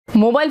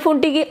Mobile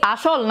ফোনটি কি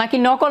আসল নাকি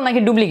নকল নাকি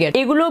ডুপ্লিকেট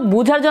এগুলো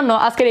বোঝার জন্য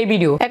আজকের এই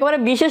ভিডিও। একেবারে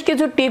বিশেষ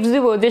কিছু টিপস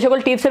দিব, যে সকল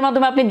টিপসের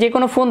মাধ্যমে আপনি যে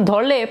কোনো ফোন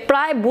ধরলে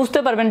প্রায় বুঝতে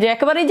পারবেন, যে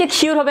একেবারেই যে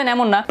শিওর হবেন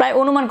এমন না, প্রায়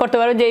অনুমান করতে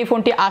পারবেন যে এই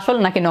ফোনটি আসল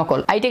নাকি নকল।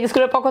 iTecH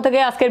স্কুলের পক্ষ থেকে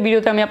আজকের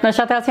ভিডিওতে আমি আপনার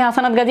সাথে আছি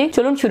হাসানাত গাজি।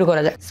 চলুন শুরু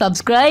করা যাক।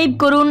 সাবস্ক্রাইব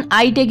করুন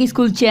iTecH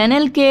স্কুল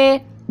চ্যানেলকে,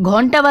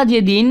 ঘন্টা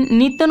বাজিয়ে দিন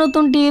নিত্য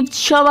নতুন টিপস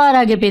সবার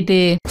আগে পেতে।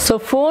 সো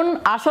ফোন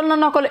আসল না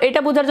নকল এটা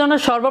বোঝার জন্য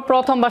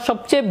সর্বপ্রথম বা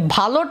সবচেয়ে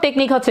ভালো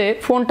টেকনিক হচ্ছে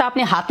ফোনটা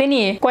আপনি হাতে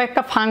নিয়ে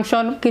কয়েকটা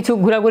ফাংশন কিছু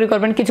ঘোরাঘুরি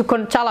করবেন,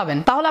 কিছুক্ষণ চালাবেন,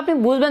 তাহলে আপনি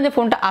বুঝবেন যে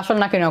ফোনটা আসল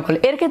নাকি নকল।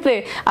 এর ক্ষেত্রে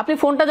আপনি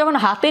ফোনটা যখন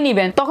হাতে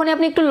নিবেন তখনই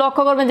আপনি একটু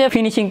লক্ষ্য করবেন যে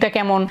ফিনিশিংটা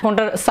কেমন,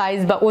 ফোনটার সাইজ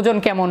বা ওজন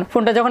কেমন,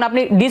 ফোনটা যখন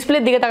আপনি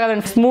ডিসপ্লের দিকে তাকাবেন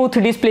স্মুথ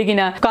ডিসপ্লে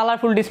কিনা,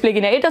 কালারফুল ডিসপ্লে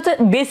কিনা। এটা হচ্ছে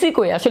বেসিক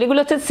ওয়ে, আসলে এগুলো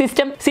হচ্ছে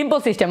সিস্টেম, সিম্পল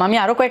সিস্টেম। আমি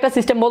আরো কয়েকটা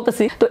সিস্টেম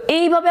বলতেছি, তো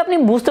এইভাবে আপনি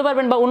বুঝতে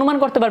পারবেন বা অনুমান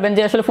করতে পারবেন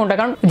যে আসলে ফোনটা,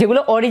 কারণ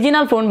যেগুলো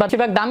অরিজিনাল ফোন বা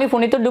বেশিরভাগ দামি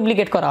ফোনই তো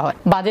ডুপ্লিকেট করা হয়,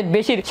 বাজেট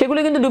বেশি সেগুলো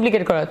কিন্তু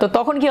ডুপ্লিকেট করা হয়। তো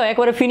তখন কি হয়,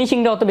 একেবারে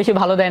ফিনিশিংটা অত বেশি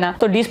ভালো দেয় না,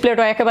 তো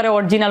ডিসপ্লেটা একেবারে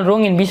অরিজিনাল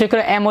রঙিন, বিশেষ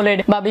করে অ্যামোলেড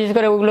বা বিশেষ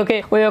করে ওগুলোকে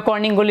ওই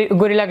কর্নিং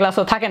গরিলা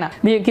গ্লাসও থাকে না,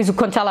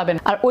 কিছুক্ষণ চালাবেন।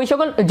 আর ওই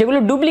সকল যেগুলো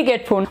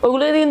ডুপ্লিকেট ফোন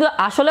ওগুলো কিন্তু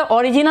আসলে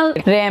অরিজিনাল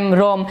র্যাম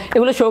রম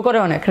এগুলো শো করে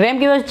অনেক। র্যাম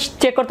কিভাবে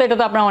চেক করতে এটা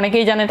তো আপনারা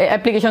অনেকেই জানেন,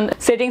 অ্যাপ্লিকেশন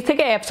সেটিংস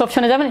থেকে অ্যাপস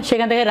অপশনে যাবেন,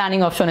 সেখান থেকে রানিং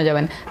অপশনে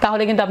যাবেন,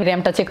 তাহলে কিন্তু আপনি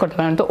র্যামটা চেক করতে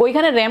পারেন। তো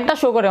ওইখানে র্যামটা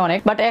শো করে অনেক,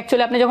 বাট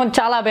অ্যাকচুয়ালি আপনি যখন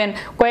চালাবেন,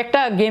 কয়েকটা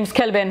গেমস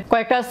খেলবেন,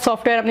 কয়েকটা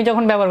সফটওয়্যার আপনি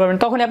যখন ব্যবহার করবেন,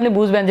 তখন আপনি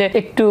বুঝবেন যে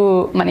একটু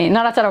মানে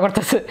নাড়াচাড়া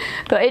করতেছে।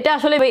 তো এটা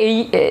আসলে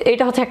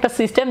এইটা হচ্ছে একটা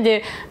সিস্টেম যে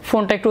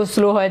ফোনটা একটু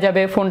স্লো হয়ে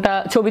যাবে। ফোনটা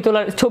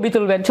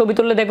ছবি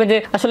তুললে দেখবেন যে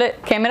আসলে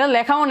ক্যামেরা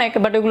লেখা অনেক,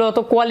 বাট এগুলো অত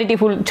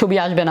কোয়ালিটিফুল ছবি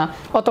আসবে না,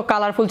 অত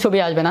কালারফুল ছবি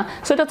আসবে না।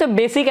 সো এটা হচ্ছে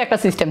বেসিক একটা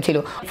সিস্টেম ছিল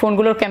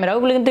ফোনগুলোর ক্যামেরা,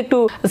 ওগুলো কিন্তু একটু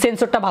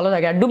সেন্সরটা ভালো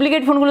থাকে। আর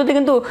ডুপ্লিকেট ফোনগুলোতে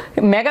কিন্তু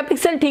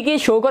মেগাপিক্সেল ঠিকই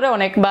শো করে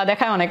অনেক বা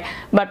দেখায় অনেক,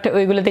 বাট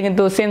ওইগুলোতে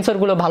কিন্তু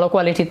সেন্সরগুলো ভালো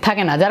কোয়ালিটির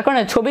থাকে না, যার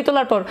কারণে ছবি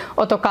তোলার পর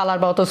অত কালার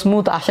বা অত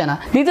স্মুথ আসে না।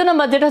 দ্বিতীয়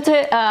নাম্বার যেটা হচ্ছে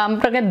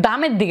আপনাকে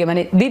দামের দিকে,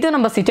 মানে দ্বিতীয়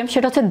নাম্বার সিস্টেম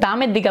সেটা হচ্ছে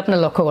দামের দিকে আপনার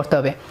লক্ষ্য করতে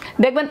হবে।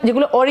 দেখবেন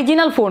যেগুলো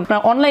অরিজিনাল ফোন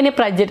অনলাইনে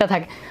প্রাইস যেটা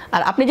থাকে,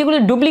 আর আপনি যেগুলো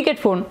ডুপ্লিকেট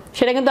ফোন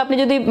সেটা কিন্তু আপনি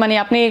যদি মানে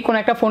আপনি কোন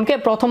একটা ফোনকে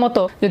প্রথমত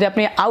যদি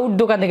আপনি আউট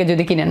দোকান থেকে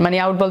যদি কিনেন, মানে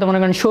আউট বলতে মনে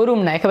করেন শোরুম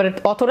না, একেবারে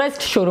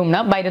অথরাইজড শোরুম না,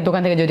 বাইরের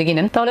দোকান থেকে যদি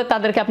কিনেন, তাহলে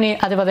তাদেরকে আপনি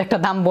আজেবাজে একটা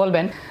দাম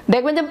বলবেন,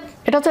 দেখবেন যে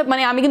এটা হচ্ছে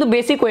মানে আমি কিন্তু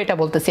বেসিক ওয়েটা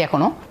বলতেছি,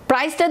 এখনো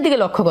প্রাইসটার দিকে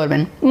লক্ষ্য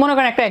করবেন। মনে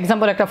করেন একটা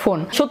এক্সাম্পল, একটা ফোন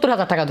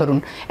 70,000 টাকা ধরুন,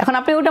 এখন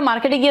আপনি ওইটা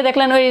মার্কেটে গিয়ে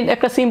দেখলেন ওই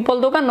একটা সিম্পল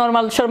দোকান,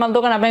 নর্মাল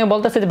দোকান আপনাকে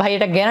বলতেছে যে ভাই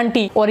এটা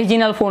গ্যারান্টি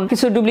অরিজিনাল ফোন,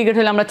 কিছু ডুপ্লিকেট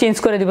হলে আমরা চেঞ্জ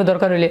করে দিব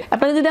দরকার হলে,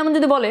 আপনাকে যদি এমন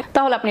যদি বলে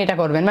তাহলে আপনি এটা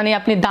করবেন, মানে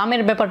আপনি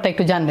দামের ব্যাপারটা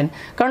একটু জানবেন।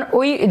 কারণ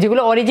ওই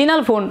যেগুলো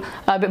অরিজিনাল ফোন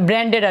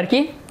ব্র্যান্ডেড আর কি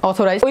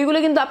অথরাইজ, ওইগুলো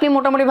কিন্তু আপনি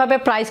মোটামুটি ভাবে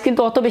প্রাইস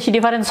কিন্তু অত বেশি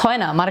ডিফারেন্স হয়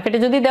না। মার্কেটে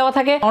যদি দেওয়া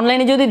থাকে,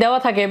 অনলাইনে যদি দেওয়া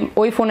থাকে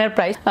ওই ফোনের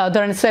প্রাইস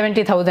ধরেন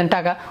 70,000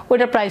 টাকা,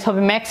 ওইটার প্রাইস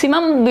হবে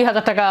ম্যাক্সিমাম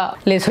 2,000 টাকা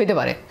লেস হইতে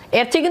পারে,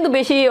 এর চেয়ে কিন্তু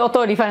বেশি অত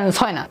ডিফারেন্স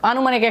হয় না।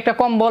 আনুমানিক একটা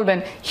কম বলবেন,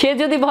 সে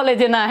যদি বলে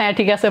যে না হ্যাঁ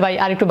ঠিক আছে ভাই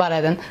আর একটু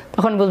বাড়ায় দেন,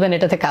 তখন বুঝবেন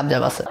এটাতে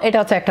কাবজাব আছে। এটা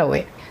হচ্ছে একটা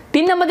ওয়ে।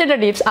 3 নম্বর যেটা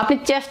টিপস, আপনি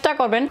চেষ্টা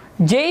করবেন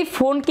যেই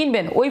ফোন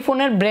কিনবেন ওই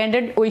ফোনের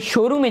ব্র্যান্ডেড ওই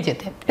শোরুমে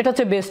যেতে, এটা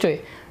হচ্ছে best way.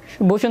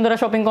 Bashundhara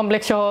shopping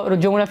complex সহ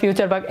যমুনা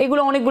ফিউচার পার্ক,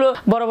 এগুলো অনেকগুলো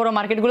বড় বড়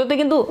মার্কেটগুলোতে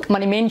কিন্তু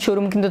মানে মেইন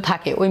শোরুম কিন্তু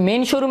থাকে, ওই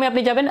মেইন শোরুমে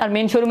আপনি যাবেন। আর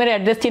মেইন শোরুমের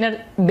অ্যাড্রেস চেনার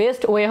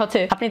বেস্ট ওয়ে হচ্ছে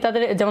আপনি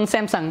তাদের, যেমন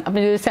স্যামসাং, আপনি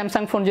যদি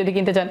স্যামসাং ফোন যদি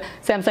কিনতে চান,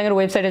 স্যামসাং এর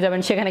ওয়েবসাইটে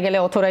যাবেন, সেখানে গেলে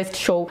অথরাইজড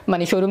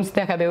মানে শোরুমস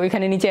দেখাবে,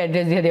 ওইখানে নিচে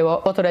অ্যাড্রেস দিয়ে দেওয়া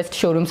অথরাইজড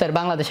শোরুমস এর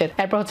বাংলাদেশের,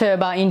 এরপর হচ্ছে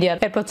বা ইন্ডিয়ার,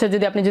 এরপর হচ্ছে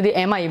যদি আপনি যদি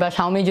এমআই বা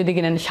শাওমি যদি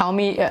কিনেন,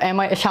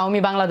 শাওমি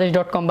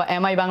বাংলাদেশ.com বা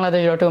এমআই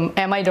বাংলাদেশ.com,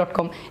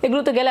 mi.com,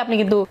 এগুলোতে গেলে আপনি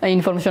কিন্তু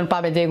ইনফরমেশন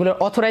পাবে যে এগুলোর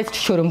অথরাইজড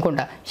শোরুম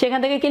কোনটা, সেখান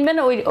থেকে কিনবেন।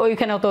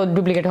 ওইখানে অত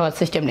ডুপ্লিকেট হওয়ার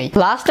সিস্টেম নেই।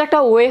 লাস্ট একটা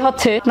ওয়ে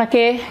হচ্ছে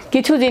আপনাকে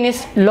কিছু জিনিস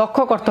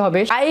লক্ষ্য করতে হবে।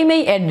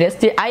 IMEI অ্যাড্রেস,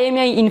 যে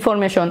IMEI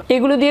ইনফরমেশন,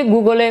 এগুলো দিয়ে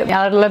গুগলে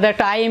আলাদা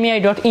একটা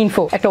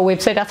IMEI.info একটা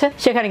ওয়েবসাইট আছে,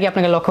 সেখানে গিয়ে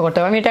আপনাকে লক্ষ্য করতে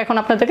হবে। আমি এটা এখন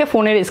আপনাদেরকে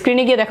ফোনের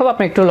স্ক্রিনে গিয়ে দেখাবো,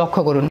 আপনি একটু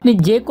লক্ষ্য করুন। আপনি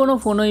যে কোনো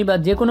ফোনই বা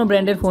যে কোনো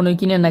ব্র্যান্ডের ফোনই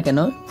কিনেন না কেন,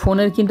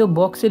 ফোনের কিন্তু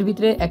বক্সের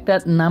ভিতরে একটা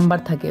নাম্বার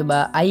থাকে বা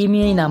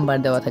IMEI নাম্বার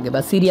দেওয়া থাকে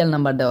বা সিরিয়াল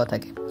নাম্বার দেওয়া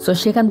থাকে। সো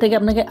সেখান থেকে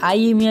আপনাকে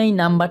IMEI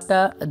নাম্বারটা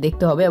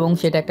দেখতে হবে এবং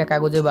সেটা একটা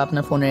কাগজে বা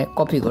আপনার ফোনে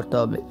কপি করতে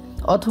হবে।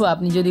 অথবা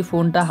আপনি যদি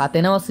ফোনটা হাতে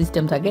নেওয়ার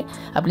সিস্টেম থাকে,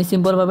 আপনি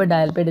সিম্পলভাবে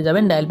ডায়াল প্যাডে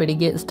যাবেন, ডায়াল প্যাডে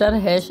গিয়ে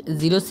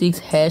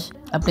 *#06#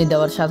 আপনি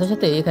দেওয়ার সাথে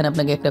সাথে এখানে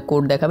আপনাকে একটা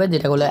কোড দেখাবে,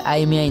 যেটা হলো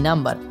IMEI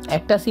নাম্বার।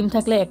 একটা সিম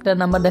থাকলে একটা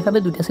নাম্বার দেখাবে,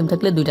 দুইটা সিম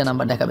থাকলে দুইটা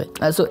নাম্বার দেখাবে।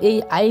 সো এই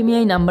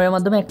IMEI নাম্বারের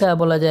মাধ্যমে একটা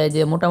বলা যায়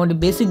যে মোটামুটি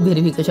বেসিক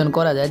ভেরিফিকেশন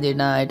করা যায় যে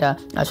না এটা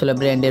আসলে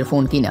ব্র্যান্ডের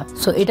ফোন কিনা।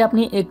 সো এটা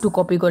আপনি একটু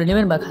কপি করে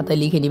নেবেন বা খাতায়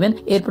লিখে নেবেন।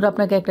 এরপর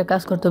আপনাকে একটা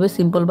কাজ করতে হবে,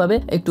 সিম্পলভাবে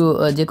একটু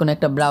যে কোনো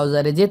একটা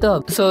ব্রাউজারে যেতে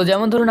হবে। সো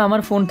যেমন ধরুন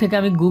আমার ফোন থেকে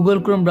আমি গুগল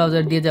ক্রোম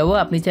ব্রাউজার দিয়ে যাবো,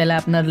 আপনি চাইলে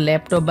আপনার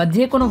ল্যাপটপ বা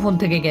যে কোনো ফোন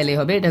থেকে গেলেই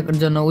হবে, এটার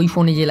জন্য ওই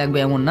ফোনই যে লাগবে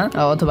এমন না।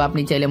 অথবা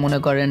আপনি চাইলে মনে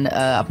করেন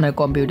আপনার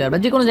কম্পিউটার বা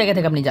যে কোনো জায়গা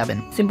থেকে আপনি যাবেন,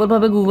 সিম্পল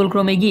ভাবে গুগল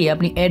ক্রোমে গিয়ে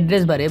আপনি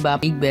অ্যাড্রেস বারে বা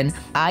লিখবেন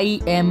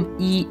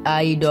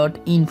IMEI.info,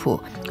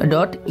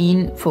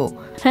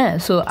 হ্যাঁ,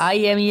 সো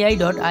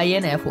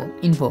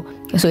IMEI.info,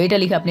 সো এটা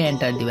লিখে আপনি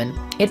এন্টার দিবেন।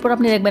 এরপর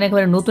আপনি দেখবেন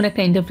একেবারে নতুন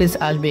একটা ইন্টারফেস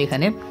আসবে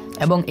এখানে।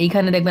 এবং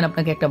এইখানে দেখবেন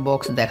আপনাকে একটা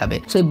বক্স দেখাবে।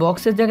 সো এই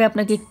বক্সের জায়গায়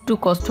আপনাকে একটু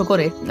কষ্ট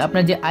করে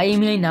আপনার যে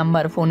IMEI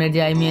নাম্বার, ফোনের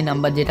যে IMEI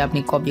নাম্বার যেটা আপনি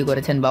কপি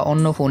করেছেন বা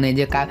অন্য ফোনে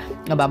যে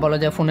বা বলা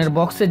যায় ফোনের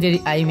বক্সে যে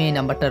IMEI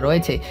নাম্বারটা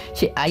রয়েছে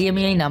সেই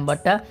IMEI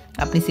নাম্বারটা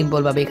আপনি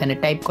সিম্পলভাবে এখানে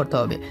টাইপ করতে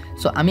হবে।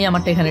 সো আমি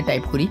আমারটা এখানে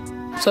টাইপ করি।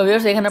 সো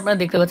ভিউয়ার্স এখানে আপনারা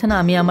দেখতে পাচ্ছেন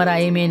আমি আমার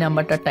IMEI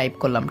নাম্বারটা টাইপ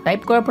করলাম।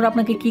 টাইপ করার পর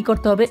আপনাকে কি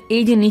করতে হবে,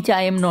 এই যে নিচে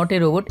I am not a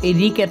robot এই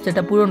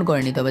রিক্যাপচাটা পূরণ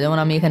করে নিতে হবে। যেমন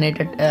আমি এখানে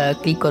এটা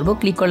ক্লিক করব,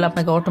 ক্লিক করলে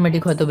আপনাকে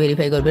অটোমেটিক হয়তো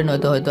ভেরিফাই করবে,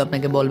 হয়তো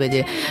আপনাকে বলবে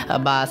যে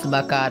বাস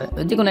বা কার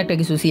যে কোনো একটা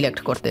কিছু সিলেক্ট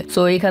করতে।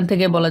 সো এখান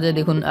থেকে বলা যায়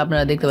দেখুন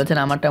আপনারা দেখতে পাচ্ছেন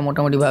আমারটা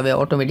মোটামুটিভাবে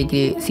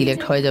অটোমেটিকলি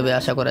সিলেক্ট হয়ে যাবে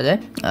আশা করা যায়।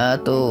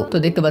 তো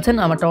দেখতে পাচ্ছেন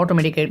আমারটা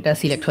অটোমেটিক একটা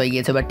সিলেক্ট হয়ে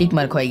গিয়েছে বা টিক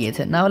মার্ক হয়ে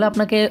গিয়েছে। না হলে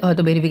আপনাকে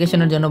হয়তো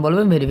ভেরিফিকেশনের জন্য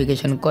বলবেন,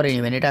 ভেরিফিকেশন করে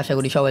নেবেন, এটা আশা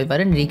করি সবাই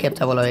পারেন,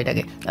 রিক্যাপচা বলা হয়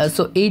এটাকে।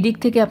 সো এই দিক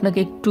থেকে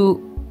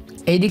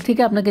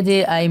আপনাকে যে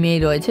IMEI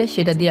রয়েছে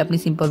সেটা দিয়ে আপনি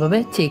সিম্পলভাবে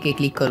চেকে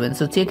ক্লিক করবেন।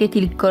 সো চেকে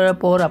ক্লিক করার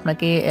পর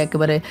আপনাকে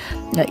একেবারে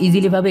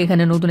ইজিলিভাবে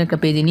এখানে নতুন একটা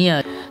পেজে নিয়ে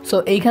সো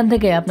এইখান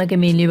থেকে আপনাকে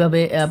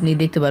মেইনলিভাবে আপনি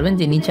দেখতে পারবেন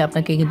যে নিচে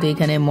আপনাকে কিন্তু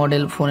এখানে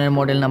ফোনের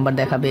মডেল নাম্বার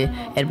দেখাবে,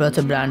 এরপর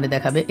হচ্ছে ব্র্যান্ড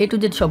দেখাবে, A to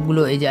Z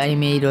সবগুলো এই যে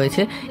IMEI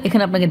রয়েছে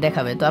এখানে আপনাকে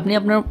দেখাবে। তো আপনি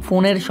আপনার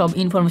ফোনের সব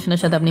ইনফরমেশনের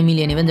সাথে আপনি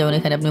মিলিয়ে নেবেন। যেমন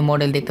এখানে আপনি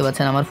মডেল দেখতে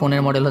পাচ্ছেন, আমার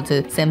ফোনের মডেল হচ্ছে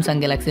স্যামসাং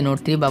গ্যালাক্সি নোট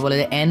 3 বা বলে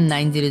যে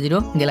N900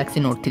 গ্যালাক্সি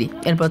নোট 3,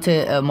 এরপর হচ্ছে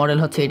মডেল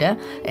হচ্ছে এটা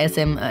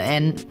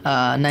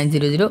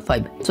SM900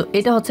 5। সো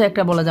এটা হচ্ছে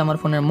একটা বলা যায় আমার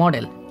ফোনের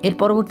মডেল। এর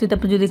পরবর্তীতে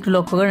আপনি যদি একটু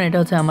লক্ষ্য করেন এটা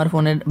হচ্ছে আমার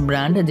ফোনের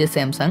ব্র্যান্ড যে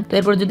স্যামসাং। তো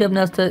এরপর যদি আপনি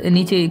আস্তে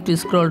নিচে একটু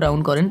স্ক্রল ডাউন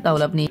করেন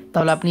তাহলে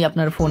আপনি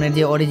আপনার ফোনের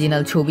যে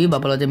অরিজিনাল ছবি বা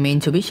বলা যায় মেইন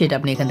ছবি সেটা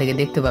আপনি এখান থেকে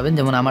দেখতে পাবেন,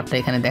 যেমন আমারটা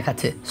এখানে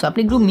দেখাচ্ছে। সো আপনি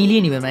একটু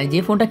মিলিয়ে নেবেন, মানে যে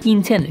ফোনটা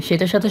কিনছেন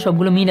সেটার সাথে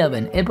সবগুলো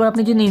মিলাবেন। এরপর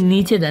আপনি যদি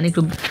নিচে যান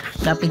একটু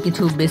আপনি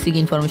কিছু বেসিক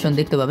ইনফরমেশন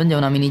দেখতে পাবেন।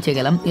 যেমন আমি নিচে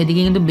গেলাম,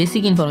 এদিকে কিন্তু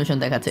বেসিক ইনফরমেশন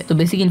দেখাচ্ছে। তো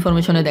বেসিক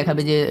ইনফরমেশনে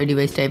দেখাবে যে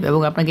ডিভাইস টাইপ, এবং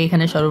আপনাকে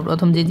এখানে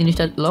সর্বপ্রথম যে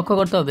জিনিসটা লক্ষ্য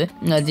করতে হবে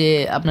যে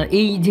আপনার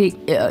এই যে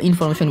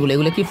ইনফরমেশনগুলো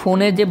এগুলো কি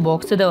ফোনের যে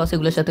বক্সে দেওয়া আছে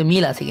এগুলোর সাথে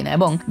মিল আছে কিনা,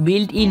 এবং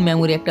বিল্ট ইন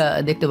মেমোরি একটা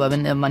দেখতে পাবেন,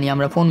 মানে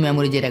আমরা ফোন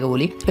মেমোরি যেটাকে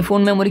বলি, এই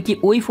ফোন মেমোরি কি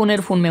ওই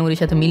ফোনের ফোন মেমোরির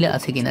সাথে মিলে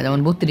আছে কিনা। যেমন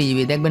 32 GB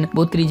দেখবেন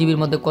 32 GB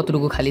মধ্যে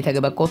কতটুকু খালি থাকে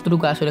বা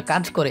কতটুকু আসলে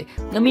কাজ করে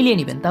মিলিয়ে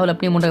নেবেন, তাহলে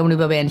আপনি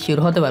মোটামুটিভাবে এনশিওর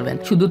হতে পারবেন।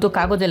 শুধু তো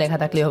কাগজে লেখা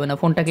থাকলে হবে না,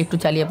 ফোনটাকে একটু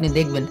চালিয়ে আপনি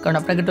দেখবেন, কারণ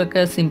আপনাকে তো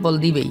একটা সিম্পল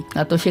দিবেই।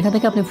 তো সেখান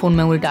থেকে আপনি ফোন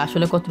মেমোরিটা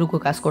আসলে কতটুকু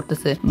কাজ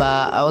করতেছে বা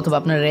অথবা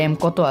আপনার র্যাম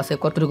কত আছে,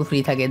 কতটুকু ফ্রি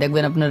থাকে,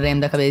 দেখবেন আপনার র্যাম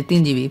দেখাবে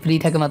 3 GB, ফ্রি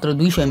থাকে মাত্র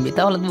 200 MB,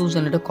 তাহলে আপনি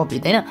বুঝছেন এটা কপি,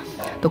 তাই না?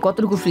 তো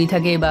কতটুকু ফ্রি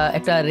থাকে বা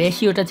একটা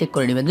রেশিওটা চেক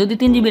করে নেবেন। যদি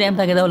 3 GB র্যাম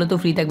থাকে তাহলে তো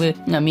ফ্রি থাকবে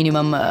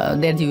মিনিমাম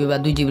 1.5 GB বা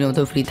 2 GB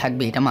মতো ফ্রি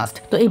থাকবে, এটা মাস্ট।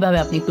 তো এইভাবে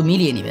আপনি একটু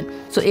মিলিয়ে নেবেন।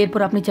 সো এরপর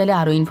আপনি চাইলে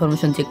আরো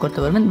ইনফরমেশন চেক করতে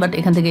পারবেন। বাট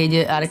এখান থেকে এই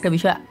যে আরেকটা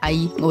বিষয়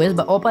iOS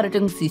বা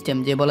অপারেটিং সিস্টেম,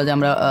 যে বলা যায়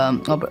আমরা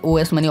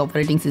OS মানে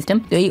অপারেটিং সিস্টেম।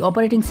 তো এই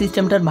অপারেটিং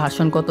সিস্টেমটার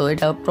ভার্সন কত,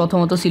 এটা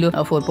প্রথমত ছিল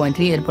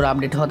 4.3, এরপর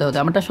আপডেট হতে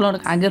আমারটা আসলে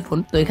অনেক আগের ফোন,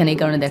 তো এখানে এই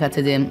কারণে দেখাচ্ছে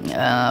যে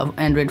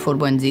অ্যান্ড্রয়েড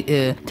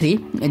 4.3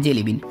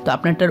 জেলি বিন। তো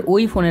আপনারটার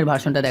ওই ফোনের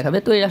ভার্সনটা দেখাবে।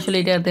 তো আসলে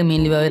এটাতে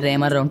মেইনলি ভাবে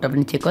র্যাম আর রমটা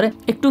আপনি চেক করে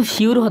একটু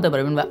শিওর হতে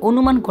পারবেন বা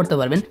অনুমান করতে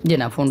পারবেন যে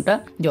না ফোনটা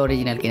যে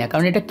অরিজিনাল কিনা,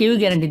 কারণ এটা কেউই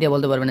গ্যারান্টি দিয়ে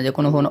বলতে পারবে না যে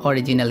কোনো ফোন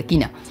অরিজিনাল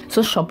কিনা। সো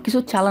সব কিছু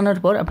চালানোর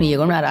পর আপনি ইয়ে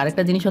করবেন। আর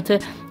আরেকটা জিনিস হচ্ছে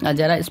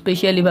যারা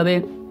স্পেশালিভাবে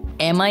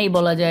MI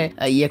বলা যায়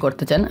ইয়ে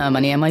করতে চান,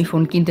 মানে MI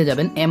ফোন কিনতে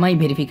যাবেন, MI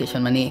ভেরিফিকেশন,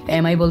 মানে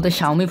MI বলতে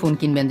Xiaomi ফোন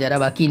কিনবেন যারা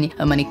বা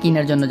মানে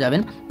কেনার জন্য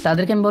যাবেন,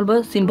 তাদেরকে আমি বলবো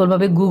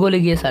সিম্পলভাবে গুগলে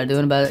গিয়ে সার্চ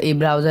দেবেন বা এই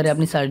ব্রাউজারে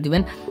আপনি সার্চ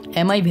দিবেন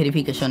MI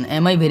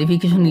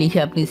ভেরিফিকেশন লিখে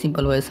আপনি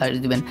সিম্পলভাবে সার্চ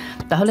দিবেন।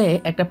 তাহলে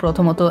একটা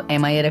প্রথমত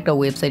MI এর একটা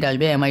ওয়েবসাইট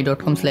আসবে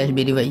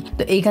mi.com/verify।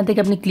 তো এইখান থেকে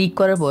আপনি ক্লিক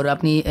করার পর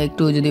আপনি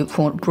একটু যদি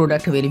ফোন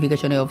প্রোডাক্ট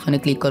ভেরিফিকেশনের অপশনে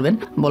ক্লিক করবেন,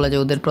 বলা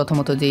যায় ওদের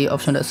প্রথমত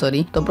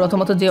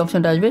যে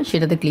অপশনটা আসবে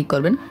সেটাতে ক্লিক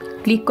করবেন।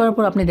 ক্লিক করার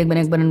পর আপনি দেখবেন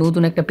একবার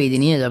নতুন একটা পেজে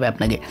নিয়ে যাবে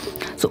আপনাকে।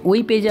 সো ওই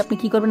পেজে আপনি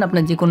কি করবেন,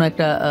 আপনার যে কোনো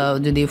একটা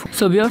যদি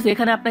ভিউয়ার্স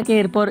এখানে আপনাকে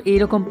এরপর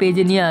এইরকম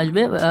পেজে নিয়ে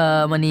আসবে,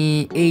 মানে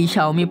এই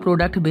Xiaomi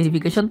প্রোডাক্ট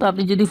ভেরিফিকেশন। তো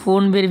আপনি যদি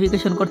ফোন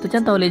ভেরিফিকেশন করতে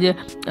চান তাহলে যে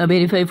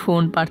ভেরিফাই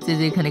ফোন পারচেজ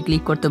এখানে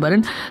ক্লিক করতে পারেন।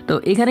 তো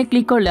এখানে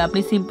ক্লিক করলে আপনি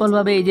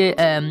সিম্পলভাবে এই যে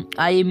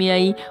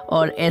IMEI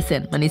অর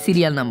SN মানে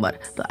সিরিয়াল নাম্বার,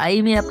 তো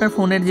IMEI আপনার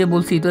ফোনের যে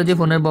বলছি তো যে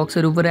ফোনের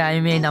বক্সের উপরে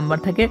IMEI নাম্বার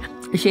থাকে,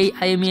 সেই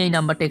IMEI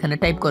নাম্বারটা এখানে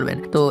টাইপ করবেন।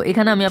 তো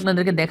এখানে আমি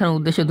আপনাদেরকে দেখানোর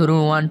উদ্দেশ্যে ধরুন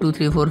 1 2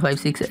 3 4 5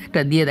 6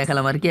 একটা দিয়ে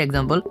দেখালাম আর কি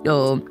এক্সাম্পল। তো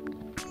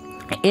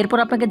এরপর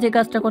আপনাকে যে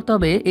কাজটা করতে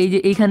হবে, এই যে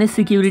এইখানে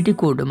সিকিউরিটি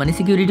কোড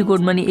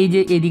মানে এই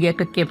যে এদিকে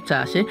একটা ক্যাপচা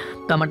আসে,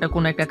 তো আমারটা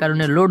কোনো একটা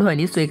কারণে লোড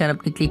হয়নি। সো এখানে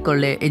আপনি ক্লিক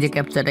করলে এই যে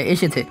ক্যাপচাটা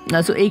এসেছে।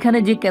 সো এইখানে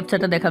যে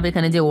ক্যাপচাটা দেখাবে,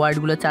 এখানে যে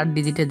ওয়ার্ডগুলো 4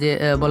 ডিজিটে যে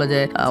বলা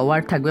যায়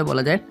ওয়ার্ড থাকবে,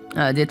 বলা যায়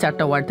যে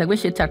 4টা ওয়ার্ড থাকবে,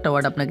 সেই 4টা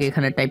ওয়ার্ড আপনাকে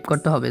এখানে টাইপ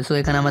করতে হবে। সো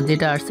এখানে আমার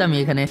যেটা আসছে আমি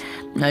এখানে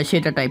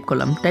সেটা টাইপ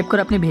করলাম। টাইপ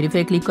করে আপনি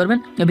ভেরিফাই ক্লিক করবেন।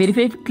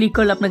 ভেরিফাই ক্লিক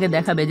করলে আপনাকে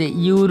দেখাবে যে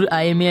your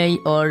IMEI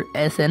or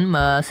SN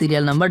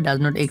serial number does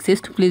not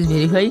exist, please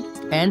verify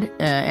and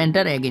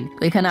enter again.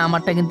 তো এখানে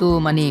আমারটা কিন্তু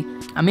মানে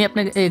আমি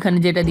আপনাকে এখানে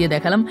যেটা দিয়ে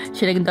দেখালাম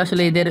সেটা কিন্তু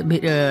আসলে এদের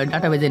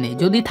ডাটাবেজে নেই।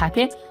 যদি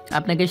থাকে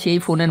আপনাকে সেই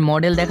ফোনের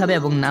মডেল দেখাবে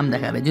এবং নাম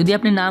দেখাবে। যদি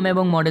আপনি নাম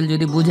এবং মডেল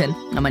যদি বুঝেন,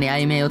 মানে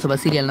IMEI অথবা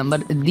সিরিয়াল নাম্বার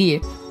দিয়ে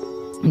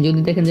যদি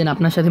দেখেন যে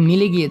আপনার সাথে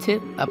মিলে গিয়েছে,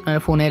 আপনার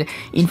ফোনের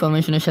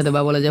ইনফরমেশনের সাথে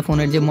বা বলা যায়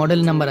ফোনের যে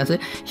মডেল নাম্বার আছে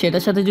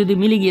সেটার সাথে যদি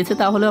মিলে গিয়েছে,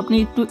 তাহলে আপনি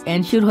একটু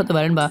এনশিওর হতে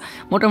পারেন বা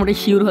মোটামুটি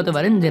শিওর হতে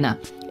পারেন যে না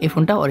এই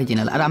ফোনটা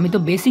অরিজিনাল। আর আমি তো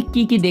বেসিক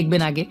কি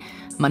দেখবেন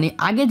মানে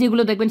আগে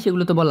যেগুলো দেখবেন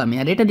সেগুলো তো বললামই,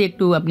 আর এটা দিয়ে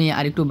একটু আপনি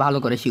আর একটু ভালো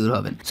করে শিওর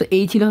হবেন। সো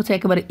এই ছিল হচ্ছে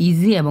একেবারে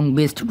ইজি এবং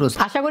বেস্ট প্রসেস।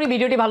 আশা করি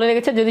ভিডিওটি ভালো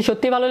লেগেছে। যদি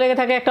সত্যি ভালো লেগে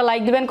থাকে একটা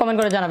লাইক দিবেন, কমেন্ট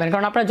করে জানাবেন,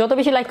 কারণ আপনারা যত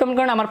বেশি লাইক কমেন্ট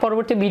করেন আমার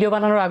পরবর্তী ভিডিও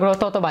বানানোর আগ্রহ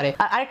তত বাড়ে।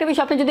 আর আরেকটা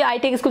বিষয়, আপনি যদি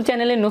iTech স্কুল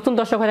চ্যানেলের নতুন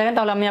দর্শক হয়ে থাকেন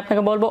তাহলে আমি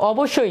আপনাকে বলবো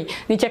অবশ্যই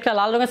নিচে একটা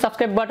লাল রঙের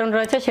সাবস্ক্রাইব বাটন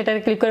রয়েছে, সেটাতে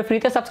ক্লিক করে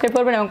ফ্রিতে সাবস্ক্রাইব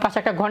করবেন এবং পাশে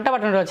একটা ঘন্টা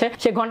বাটন রয়েছে,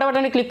 সেই ঘন্টা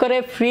বাটনে ক্লিক করে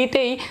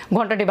ফ্রিতেই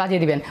ঘন্টাটি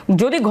বাজিয়ে দিবেন।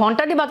 যদি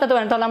ঘন্টাটি বাজাতে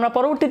পারেন তাহলে আমরা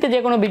পরবর্তীতে যে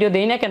কোনো ভিডিও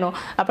দেই না কেন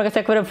আপনার কাছে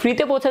একেবারে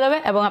ফ্রিতে পৌঁছে যাবে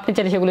এবং আপনি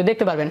চাইলে সেগুলো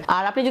দেখতে পারবেন।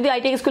 আর আপনি যদি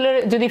iTech স্কুলের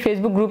যদি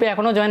ফেসবুক গ্রুপে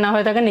এখনো জয়েন না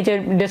হয়ে থাকেন, নিচে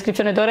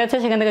ডেসক্রিপশনে দেওয়া আছে,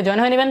 সেখান থেকে জয়েন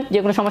হয়ে নেবেন। যে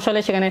কোনো সমস্যা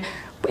হলে সেখানে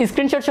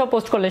স্ক্রিনশট সহ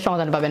পোস্ট করলে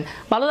সমাধান পাবেন।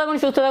 ভালো থাকুন,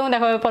 সুস্থ থাকুন,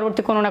 দেখা হবে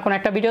পরবর্তী কোনো না কোনো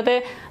একটা ভিডিওতে।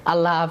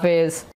 আল্লাহ হাফেজ।